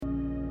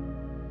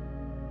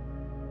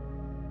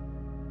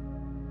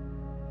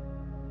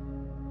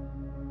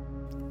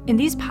In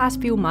these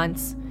past few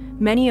months,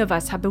 many of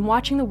us have been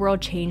watching the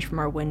world change from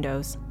our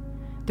windows.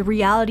 The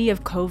reality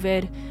of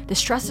COVID, the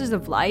stresses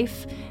of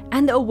life,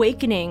 and the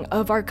awakening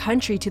of our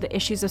country to the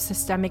issues of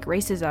systemic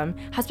racism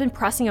has been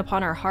pressing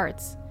upon our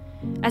hearts.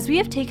 As we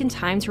have taken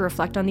time to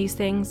reflect on these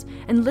things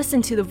and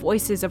listen to the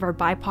voices of our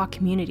BIPOC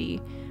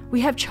community,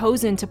 we have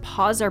chosen to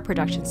pause our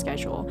production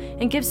schedule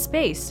and give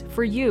space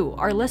for you,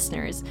 our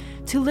listeners,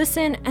 to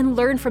listen and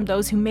learn from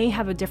those who may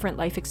have a different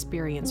life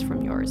experience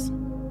from yours.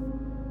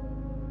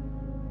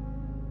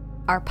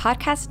 Our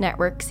podcast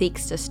network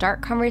seeks to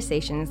start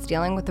conversations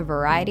dealing with a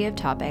variety of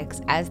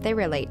topics as they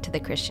relate to the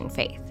Christian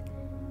faith.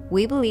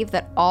 We believe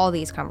that all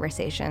these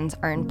conversations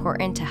are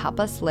important to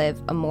help us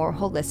live a more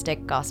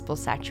holistic,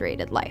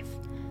 gospel-saturated life.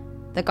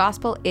 The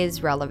gospel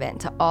is relevant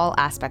to all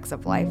aspects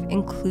of life,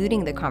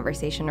 including the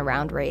conversation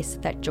around race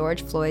that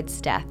George Floyd's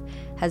death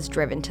has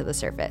driven to the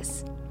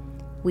surface.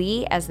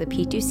 We, as the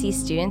P2C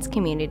students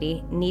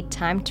community, need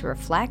time to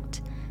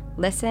reflect,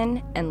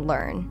 listen, and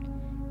learn,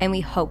 and we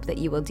hope that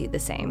you will do the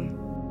same.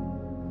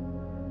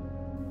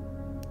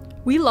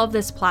 We love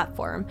this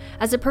platform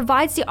as it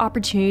provides the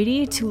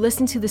opportunity to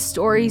listen to the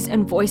stories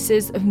and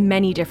voices of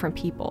many different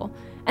people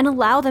and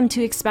allow them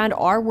to expand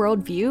our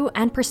worldview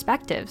and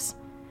perspectives.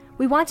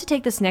 We want to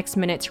take this next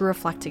minute to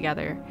reflect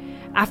together,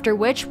 after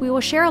which we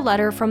will share a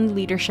letter from the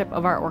leadership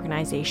of our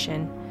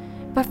organization.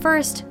 But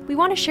first, we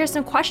want to share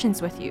some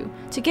questions with you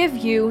to give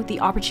you the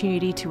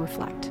opportunity to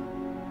reflect.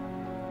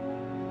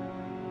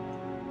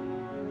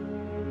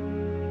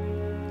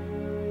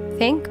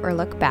 Think or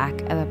look back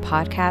at the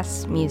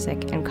podcasts,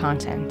 music, and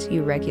content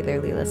you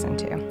regularly listen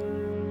to.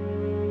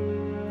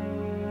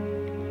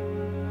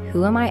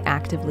 Who am I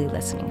actively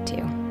listening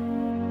to?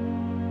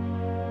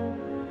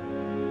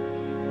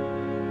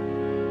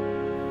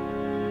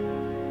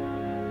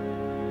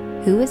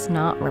 Who is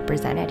not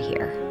represented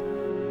here?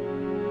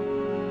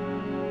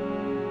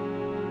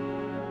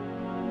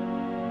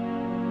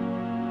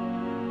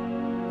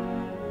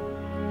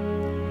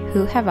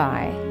 Who have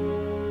I,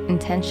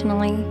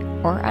 intentionally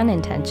or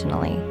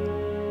unintentionally,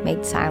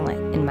 made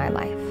silent in my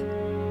life?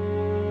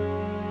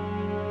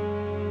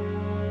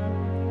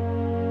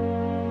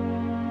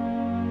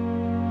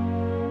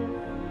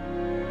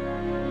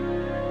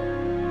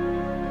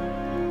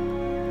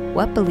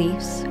 What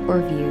beliefs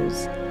or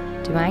views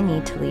do I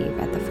need to leave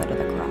at the foot of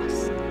the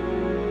cross?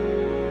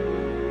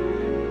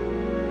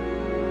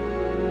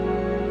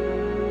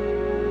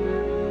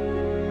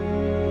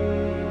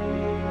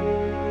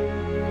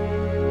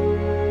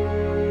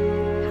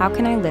 How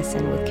can I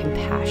listen with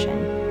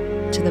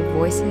compassion to the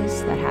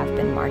voices that have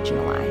been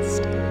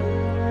marginalized?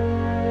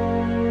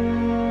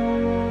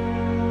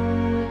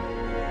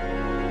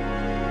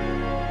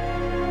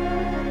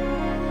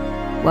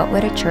 What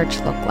would a church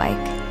look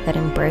like that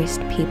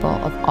embraced people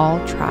of all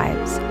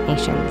tribes,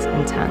 nations,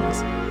 and tongues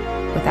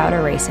without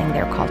erasing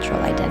their cultural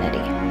identity?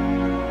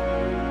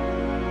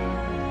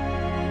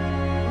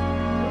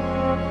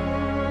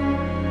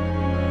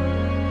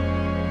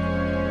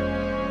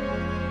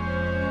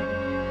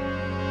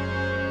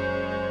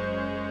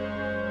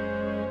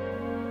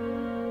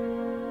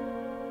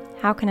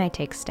 How can I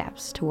take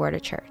steps toward a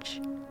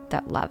church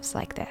that loves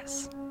like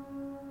this?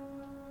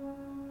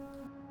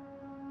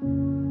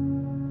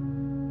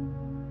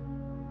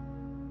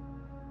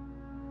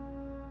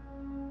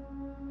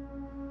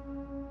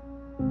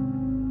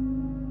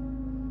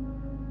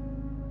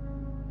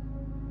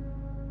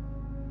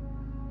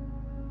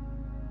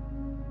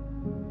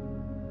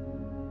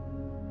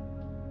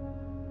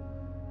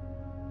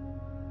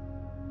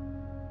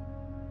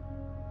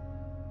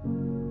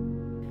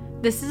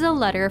 This is a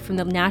letter from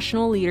the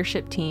national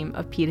leadership team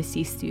of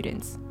P2C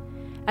students.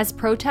 As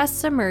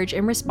protests emerge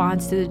in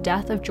response to the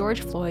death of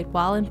George Floyd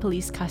while in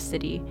police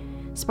custody,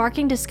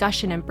 sparking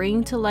discussion and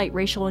bringing to light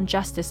racial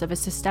injustice of a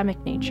systemic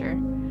nature,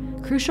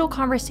 crucial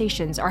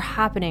conversations are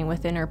happening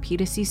within our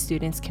P2C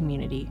students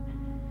community.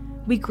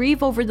 We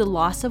grieve over the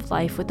loss of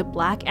life with the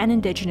Black and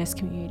Indigenous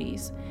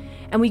communities,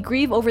 and we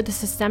grieve over the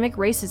systemic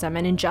racism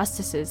and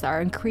injustices that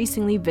are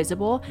increasingly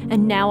visible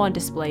and now on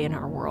display in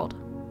our world.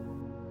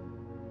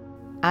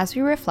 As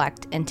we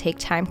reflect and take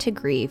time to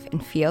grieve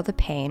and feel the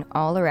pain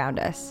all around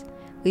us,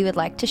 we would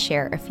like to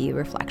share a few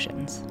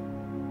reflections.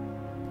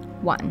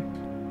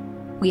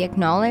 1. We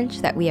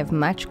acknowledge that we have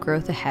much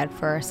growth ahead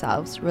for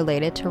ourselves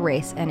related to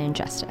race and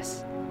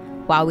injustice.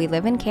 While we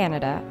live in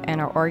Canada and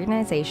our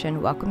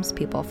organization welcomes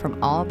people from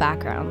all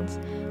backgrounds,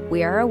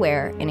 we are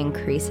aware in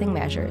increasing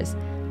measures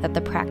that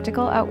the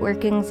practical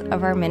outworkings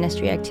of our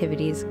ministry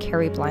activities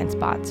carry blind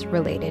spots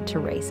related to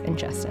race and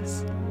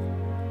justice.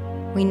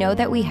 We know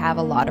that we have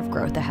a lot of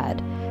growth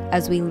ahead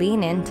as we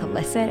lean in to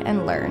listen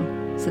and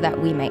learn so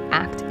that we may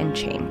act and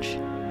change.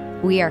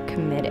 We are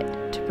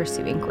committed to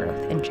pursuing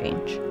growth and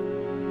change.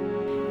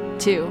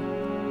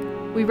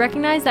 2. We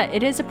recognize that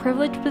it is a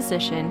privileged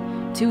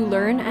position to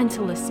learn and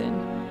to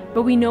listen,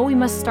 but we know we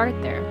must start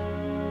there.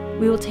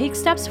 We will take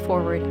steps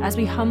forward as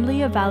we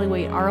humbly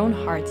evaluate our own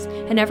hearts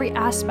and every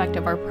aspect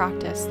of our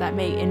practice that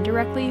may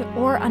indirectly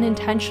or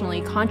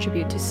unintentionally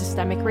contribute to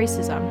systemic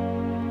racism.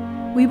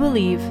 We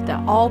believe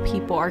that all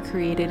people are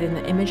created in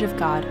the image of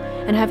God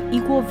and have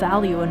equal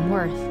value and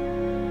worth.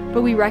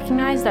 But we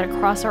recognize that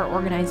across our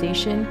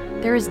organization,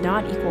 there is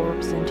not equal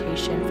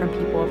representation from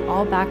people of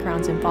all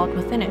backgrounds involved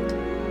within it.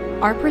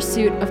 Our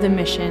pursuit of the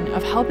mission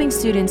of helping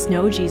students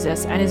know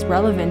Jesus and his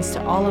relevance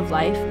to all of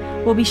life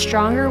will be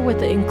stronger with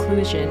the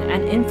inclusion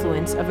and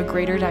influence of a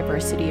greater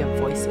diversity of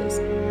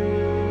voices.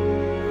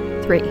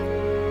 3.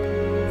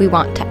 We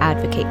want to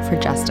advocate for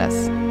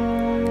justice.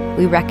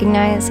 We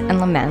recognize and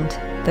lament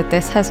that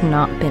this has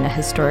not been a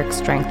historic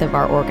strength of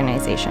our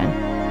organization,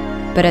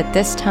 but at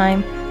this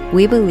time,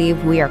 we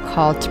believe we are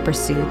called to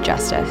pursue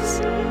justice.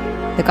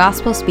 The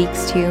gospel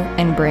speaks to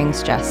and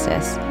brings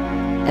justice,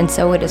 and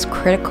so it is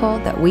critical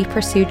that we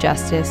pursue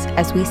justice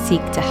as we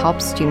seek to help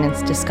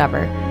students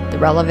discover the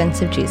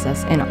relevance of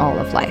Jesus in all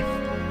of life.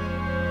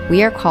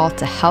 We are called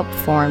to help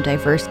form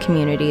diverse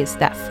communities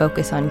that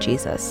focus on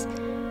Jesus,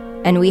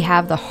 and we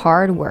have the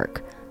hard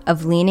work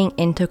of leaning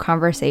into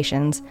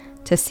conversations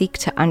to seek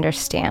to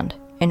understand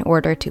in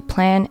order to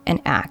plan and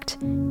act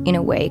in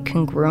a way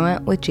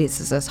congruent with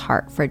Jesus'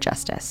 heart for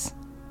justice.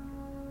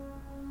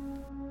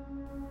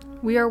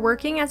 We are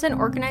working as an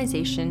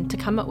organization to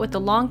come up with a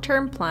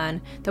long-term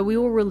plan that we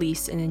will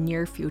release in the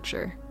near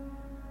future.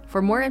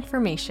 For more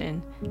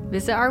information,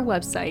 visit our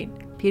website,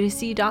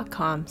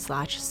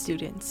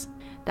 p2c.com/students.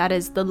 That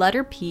is the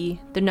letter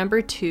P, the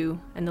number 2,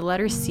 and the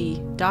letter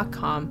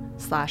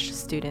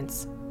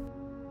C.com/students.